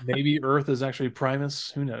 Maybe Earth is actually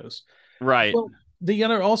Primus. Who knows? right, Well, you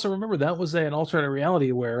gotta also remember that was an alternate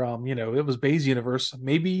reality where it was Bay's universe.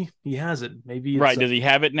 Maybe he has it. Maybe it's right. Does he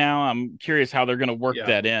have it now? I'm curious how they're going to work yeah.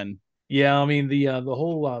 that in. Yeah, I mean the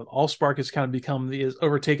whole Allspark has kind of become is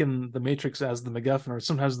overtaken the Matrix as the MacGuffin, or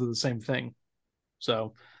sometimes they're the same thing.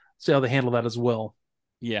 So see how they handle that as well.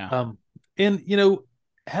 Yeah, Um, and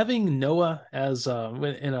having Noah as in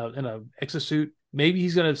a exosuit, maybe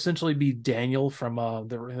he's going to essentially be Daniel from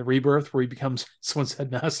the Rebirth, where he becomes someone's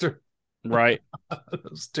headmaster. right. That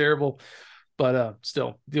was terrible, but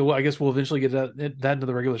still, I guess we'll eventually get that into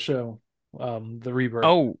the regular show. The Rebirth.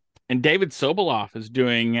 Oh, and David Soboleff is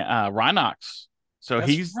doing Rhinox. So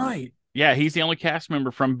That's right. he's the only cast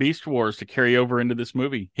member from Beast Wars to carry over into this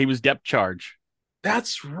movie. He was depth charge.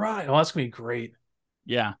 That's right. Oh, that's gonna be great.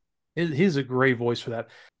 Yeah. He's a great voice for that.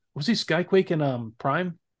 Was he Skyquake in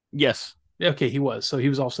Prime? Yes. Yeah, okay, he was. So he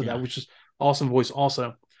was also that, Yeah. which is awesome voice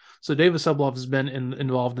also. So David Subloff has been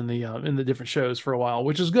involved in the different shows for a while,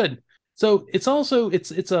 which is good. So it's also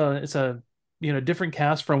it's a different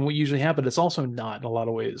cast from what usually happens. It's also not in a lot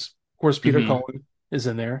of ways. Of course, Peter Hmm. Cullen is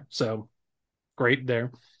in there, so great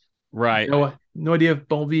there. Right. No idea if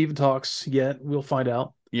Bumblebee even talks yet. We'll find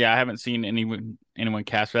out. Yeah, I haven't seen anyone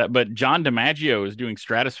cast for that, but John DiMaggio is doing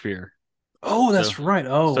Stratosphere. Oh, So that's right.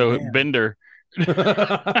 Oh so man. Bender. So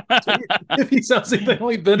if he sounds anything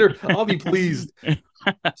like Bender, I'll be pleased.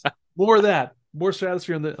 More of that. More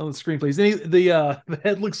stratosphere on the screen, please. And the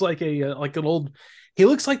head looks like a like an old. He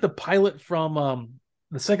looks like the pilot from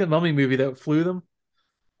the second Mummy movie that flew them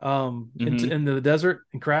Hmm. into the desert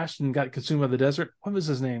and crashed and got consumed by the desert. What was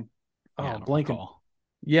his name? Yeah, Oh, I don't blanking. recall.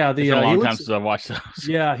 Yeah, It's the been a he long time looks. since I've watched those.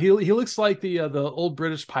 Yeah, he looks like the old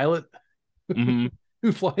British pilot Hmm.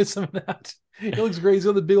 who flies some of that. He looks great. He's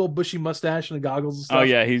got the big old bushy mustache and the goggles and Oh stuff.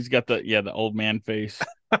 yeah, he's got the old man face.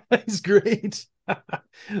 He's great.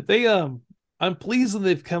 They I'm pleased that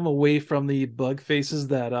they've come away from the bug faces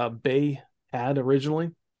that Bay had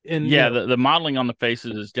originally. And Yeah, the modeling on the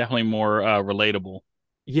faces is definitely more relatable.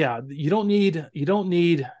 yeah, you don't need,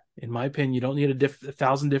 in my opinion, you don't need a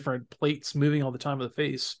thousand different plates moving all the time of the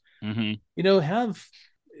face. Hmm. Have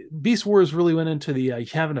Beast Wars really went into the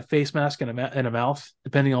having a face mask and and a mouth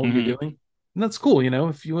depending on what you're Hmm. doing, and that's cool.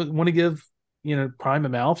 If you want to give Prime a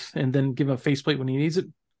mouth and then give him a faceplate when he needs it,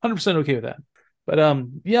 100% okay with that. But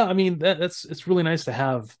yeah, I mean that's it's really nice to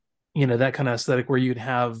have that kind of aesthetic where you'd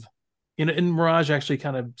have and Mirage actually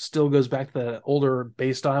kind of still goes back to the older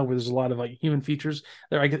base style where there's a lot of like human features.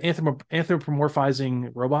 They're like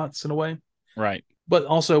anthropomorphizing robots in a way, Right. but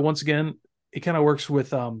also once again it kind of works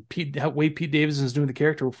with way Pete Davidson is doing the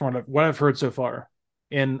character from what I've heard so far.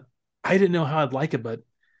 And I didn't know how I'd like it, but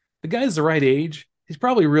the guy's the right age. He's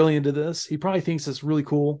probably really into this. He probably thinks it's really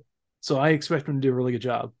cool. So I expect him to do a really good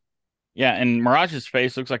job. Yeah, and Mirage's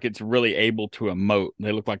face looks like it's really able to emote.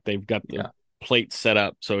 They look like they've got the Yeah. plate set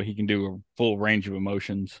up so he can do a full range of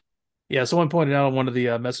emotions. Yeah, someone pointed out on one of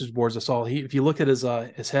the message boards I saw. If you look at his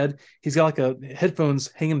head, he's got like a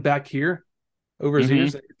headphones hanging back here over his Hmm.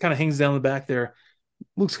 ears. It kind of hangs down the back there.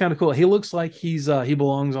 Looks kind of cool. He looks like he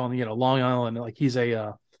belongs on Long Island, like he's where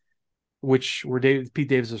Pete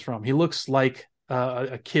Davis is from. He looks like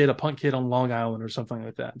a punk kid on Long Island or something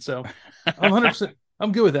like that. So I'm 100%.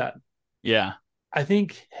 I'm good with that. Yeah. I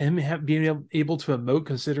think him being able to emote,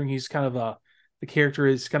 considering he's kind of the character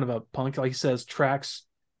is kind of a punk, like he says, tracks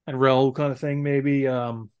and rail kind of thing. Maybe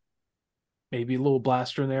a little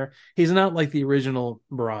blaster in there. He's not like the original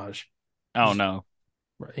Mirage. Oh no.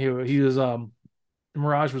 He was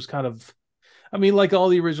Mirage was kind of, I mean, like all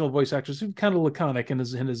the original voice actors, he was kind of laconic in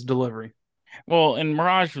his delivery. Well, and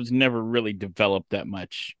Mirage was never really developed that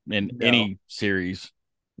much in No, any series.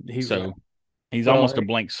 yeah. So he's Well, almost a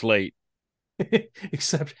blank slate.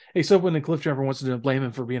 except when the cliff jumper wants to blame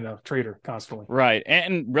him for being a traitor constantly. Right.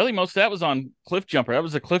 And really most of that was on Cliff Jumper. That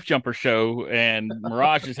was a Cliff Jumper show and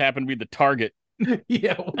Mirage just happened to be the target.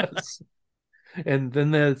 Yeah, it was. And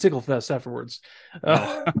then the tickle fest afterwards.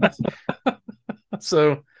 Oh. Uh,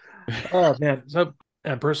 so, oh man. So,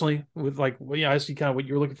 and personally, with like, well, yeah, I see kind of what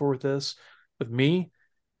you're looking for with this. With me,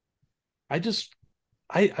 I just,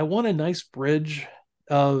 I want a nice bridge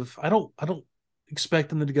of. I don't expect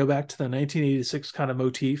them to go back to the 1986 kind of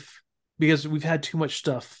motif because we've had too much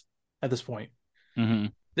stuff at this point Hmm.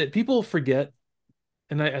 that people forget,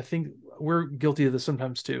 and I think we're guilty of this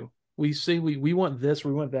sometimes too. We say we want this,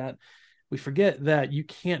 we want that. We forget that you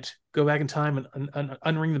can't go back in time and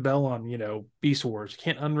unring the bell on Beast Wars. You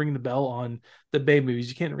can't unring the bell on the Bay movies.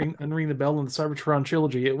 You can't unring the bell on the Cybertron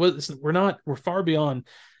trilogy. We're far beyond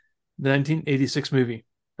the 1986 movie,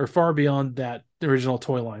 or far beyond that original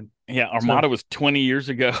toy line. Yeah, So Armada was 20 years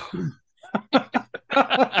ago.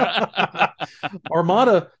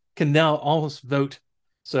 Armada can now almost vote.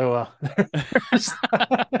 So there's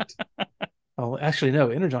that. Oh, actually, no,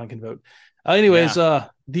 Energon can vote. Anyways, Yeah.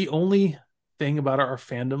 the only thing about our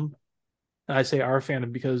fandom, and I say our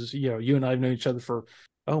fandom because you and I have known each other for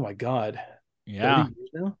oh my god, 30 Yeah. years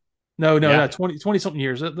now. No, Yeah. 20 something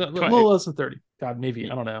years, a little 20, less than 30. God, maybe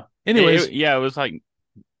I don't know. Anyways, yeah, it was like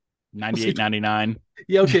we'll say 98, 99.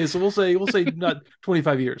 yeah, okay, so we'll say not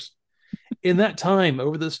 25 years. In that time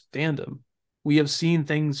over this fandom, we have seen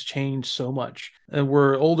things change so much, and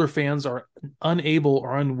where older fans are unable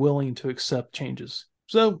or unwilling to accept changes.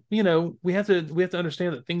 So we have to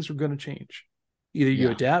understand that things are going to change. Either you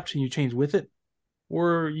Yeah. adapt and you change with it,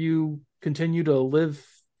 or you continue to live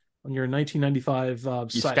on your 1995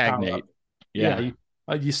 You site power up. stagnate. Yeah,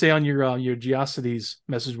 Yeah. you say on your Geocities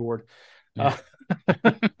message board. Yeah.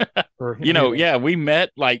 Uh, or anyways. Yeah, we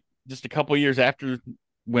met like just a couple years after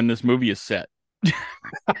when this movie is set.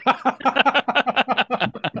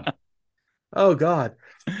 Oh God.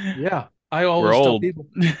 Yeah. I We're always tell old. people,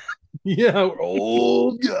 yeah, we're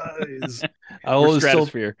old guys. I We're always tell,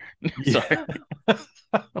 stratosphere. yeah.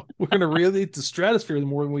 Sorry. We're gonna radiate the stratosphere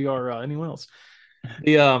more than we are anyone else.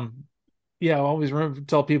 The yeah, I always remember to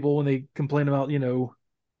tell people when they complain about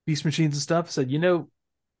Beast Machines and stuff. I said,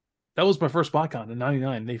 that was my first BotCon in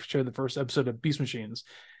 '99. They showed the first episode of Beast Machines,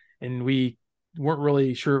 and we weren't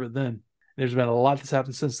really sure of it then. There's been a lot that's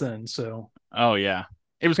happened since then. So Oh yeah.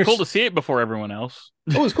 It was cool to there's see it before everyone else.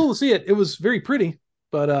 oh, it was cool to see it. It was very pretty,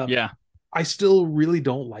 but Yeah. I still really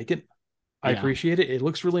don't like it. I Yeah. appreciate it. It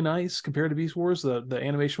looks really nice compared to Beast Wars. The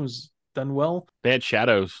animation was done well. They had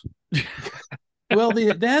shadows. Well, they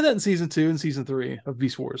had that in season 2 and season 3 of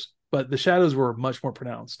Beast Wars, but the shadows were much more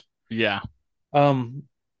pronounced. Yeah. Um,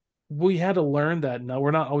 we had to learn that no,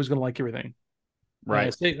 we're not always going to like everything.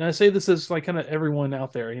 Right. And I say this as like kind of everyone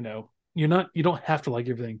out there, you don't have to like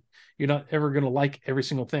everything. You're not ever going to like every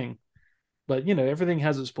single thing, but everything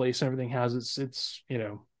has its place and everything has its.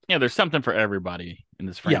 Yeah, there's something for everybody in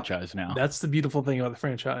this Yeah, franchise now. that's the beautiful thing about the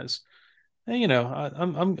franchise. And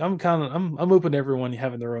I'm kind of I'm open to everyone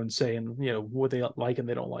having their own say and what they like and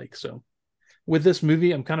they don't like. So with this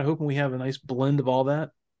movie, I'm kind of hoping we have a nice blend of all that.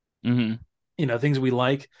 Hmm. Things we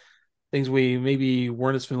like, things we maybe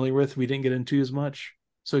weren't as familiar with, we didn't get into as much.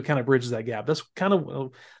 So it kind of bridges that gap. That's kind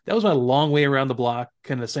of that was my long way around the block,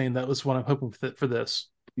 kind of saying that was what I'm hoping for this.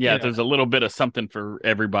 Yeah, there's a little bit of something for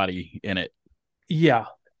everybody in it. Yeah.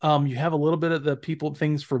 You have a little bit of the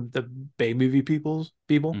things for the Bay movie people.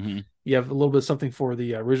 Hmm. You have a little bit of something for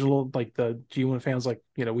the original, like the G1 fans, like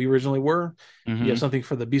we originally were. You have Hmm. something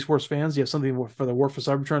for the Beast Wars fans. You have something for the War for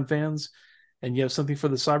Cybertron fans, and you have something for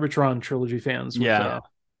the Cybertron trilogy fans with Yeah.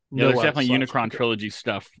 Yeah, there's Noah definitely slash. Unicron trilogy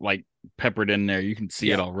stuff like peppered in there. You can see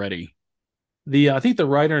it Yeah. already. I think the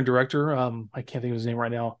writer and director, I can't think of his name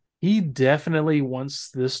right now. He definitely wants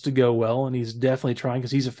this to go well, and he's definitely trying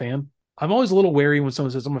because he's a fan. I'm always a little wary when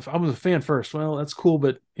someone says I was a fan first. Well, that's cool,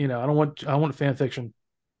 but I want fan fiction.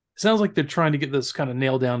 It sounds like they're trying to get this kind of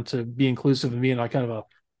nailed down to be inclusive and being like kind of a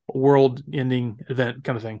world-ending event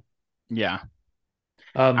kind of thing. Yeah.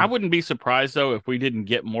 I Um, wouldn't be surprised though if we didn't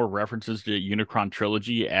get more references to Unicron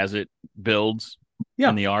trilogy as it builds in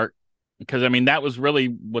yeah, the art. Because I mean that was really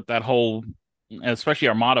what that whole especially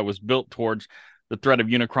Armada was built towards the threat of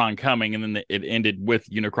Unicron coming and then it ended with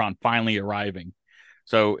Unicron finally arriving.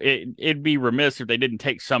 So it'd be remiss if they didn't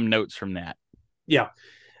take some notes from that. yeah,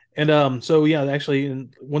 and so yeah, actually,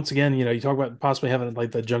 and once again, you talk about possibly having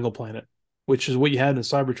like the Jungle Planet, which is what you had in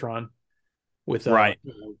Cybertron with Right.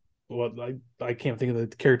 well, I can't think of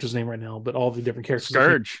the character's name right now, but all the different characters that came.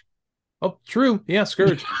 Scourge. Oh, true, yeah,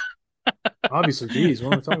 Scourge. Obviously, geez,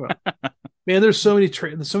 what am I talking about? Man, there's so many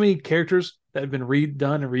so many characters that have been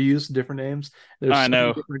redone and reused in different names. There's I so many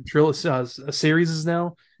know. different series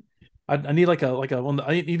now. I need like a one.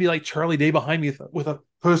 I need to be like Charlie Day behind me with a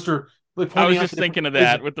poster like I was pointing out just the different thinking of places.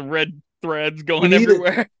 that with the red threads You going need it.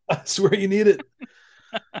 everywhere. I swear you need it.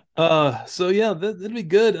 So yeah, that'd be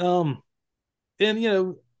good.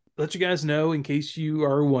 And let you guys know in case you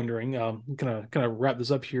are wondering. I'm gonna wrap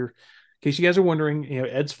this up here. In case you guys are wondering,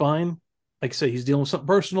 Ed's fine. Like I say, he's dealing with something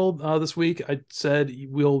personal this week. I said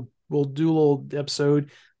we'll do a little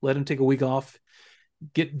episode, let him take a week off,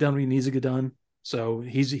 get done what he needs to get done. So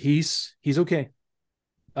he's okay.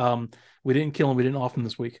 We didn't kill him. We didn't off him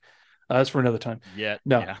this week. That's for another time. Yet,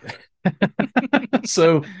 No. yeah.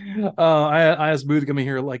 So I asked Boo to come in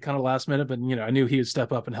here like kind of last minute, but I knew he would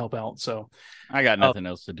step up and help out. So I got uh, nothing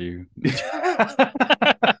else to do.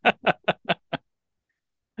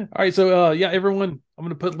 all right. So yeah, everyone, I'm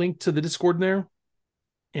gonna put link to the Discord in there.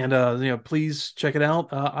 And please check it out.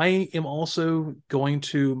 I am also going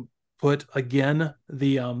to put again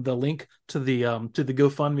the link to the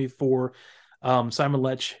GoFundMe for Simon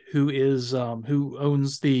Lech, who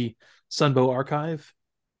owns the Sunbow Archive,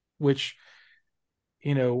 which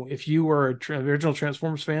if you were original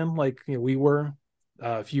Transformers fan like we were,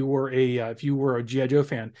 if you were a GI Joe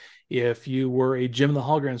fan, if you were a Jim and the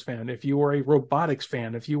Holograms fan, if you were a robotics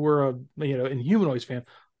fan, if you were a Inhumanoids fan,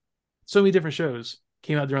 so many different shows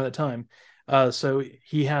came out during that time. So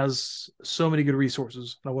he has so many good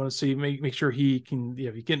resources. I want to see make sure he can,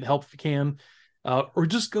 if he can help if he can, or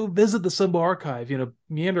just go visit the Sunbow Archive.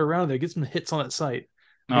 Meander around there, get some hits on that site.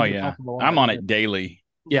 I Oh think it'll yeah. help him a lot. I'm on it daily.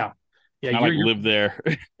 Yeah, yeah, I like live there.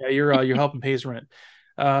 yeah, you're helping pay his rent.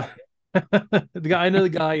 Uh, the guy I know, the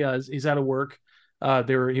guy he's out of work.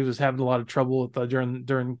 He was having a lot of trouble with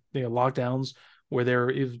during lockdowns where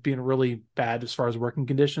it was being really bad as far as working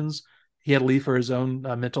conditions. He had to leave for his own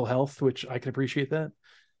mental health, which I can appreciate that.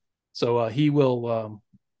 So he'll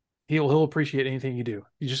appreciate anything you do.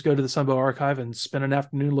 You just go to the Sunbow Archive and spend an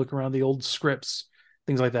afternoon looking around the old scripts,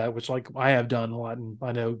 things like that, which like I have done a lot, and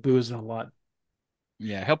I know Boo has done a lot.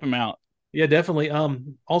 Yeah, help him out. Yeah, definitely.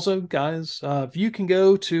 Also, guys, if you can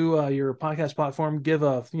go to your podcast platform, give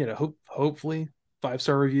a hopefully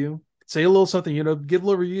 5-star review. Say a little something, give a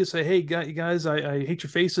little review. Say, hey, you guys, I hate your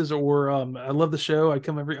faces, or I love the show. I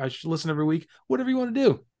should listen every week. Whatever you want to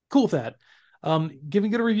do, cool with that.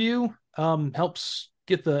 Giving it a review helps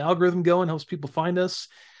get the algorithm going, helps people find us.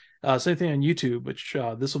 Same thing on YouTube, which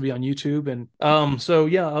this will be on YouTube, and so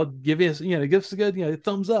yeah, I'll give you give us a good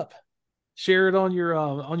thumbs up, share it on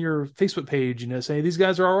your Facebook page, say these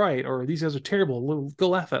guys are all right or these guys are terrible. Go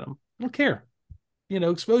laugh at them. I don't care.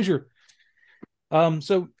 Exposure.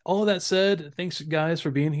 So all of that said, thanks guys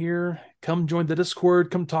for being here. Come join the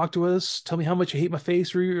Discord. Come talk to us. Tell me how much you hate my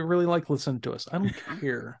face or you really like listening to us. I don't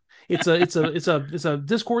care. It's a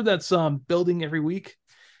Discord that's building every week.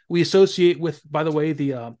 We associate with, by the way,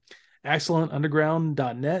 the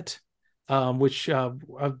AxalonUnderground.net, which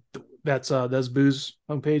that's Boo's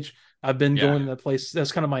homepage. I've been Yeah. going to that place.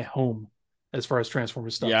 That's kind of my home as far as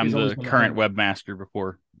Transformers stuff. Yeah, I'm He's always the been my current home. webmaster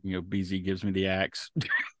before, BZ gives me the axe.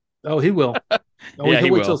 Oh, he will. Oh, Yeah, he'll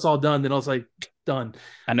he wait till will. it's all done. Then I was like, done.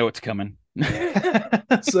 I know it's coming.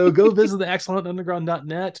 So go visit the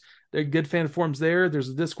AxalonUnderground.net. They're good fan forums there. There's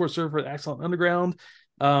a Discord server for the Axalon Underground.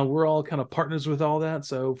 We're all kind of partners with all that.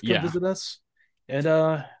 So come Yeah. visit us. And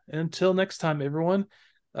until next time, everyone,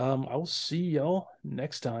 I will see y'all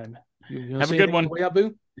next time. You want to Have a say good anything on the one. way out,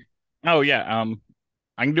 Boo? Oh yeah.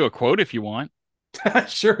 I can do a quote if you want.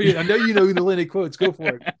 Sure. I know you know the Lenny quotes. Go for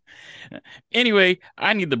it. Anyway,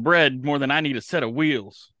 I need the bread more than I need a set of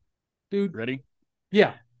wheels. Dude. Ready?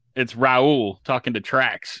 Yeah. It's Raul talking to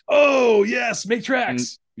Trax. Oh, yes. Make And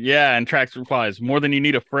tracks. yeah, and Trax replies, more than you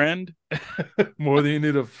need a friend. More than you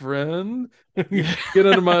need a friend. Get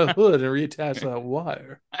under my hood and reattach that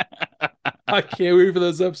wire. I can't wait for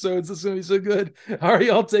those episodes. It's going to be so good. All right,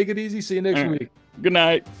 y'all take it easy. See you next All right. week. Good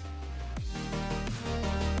night.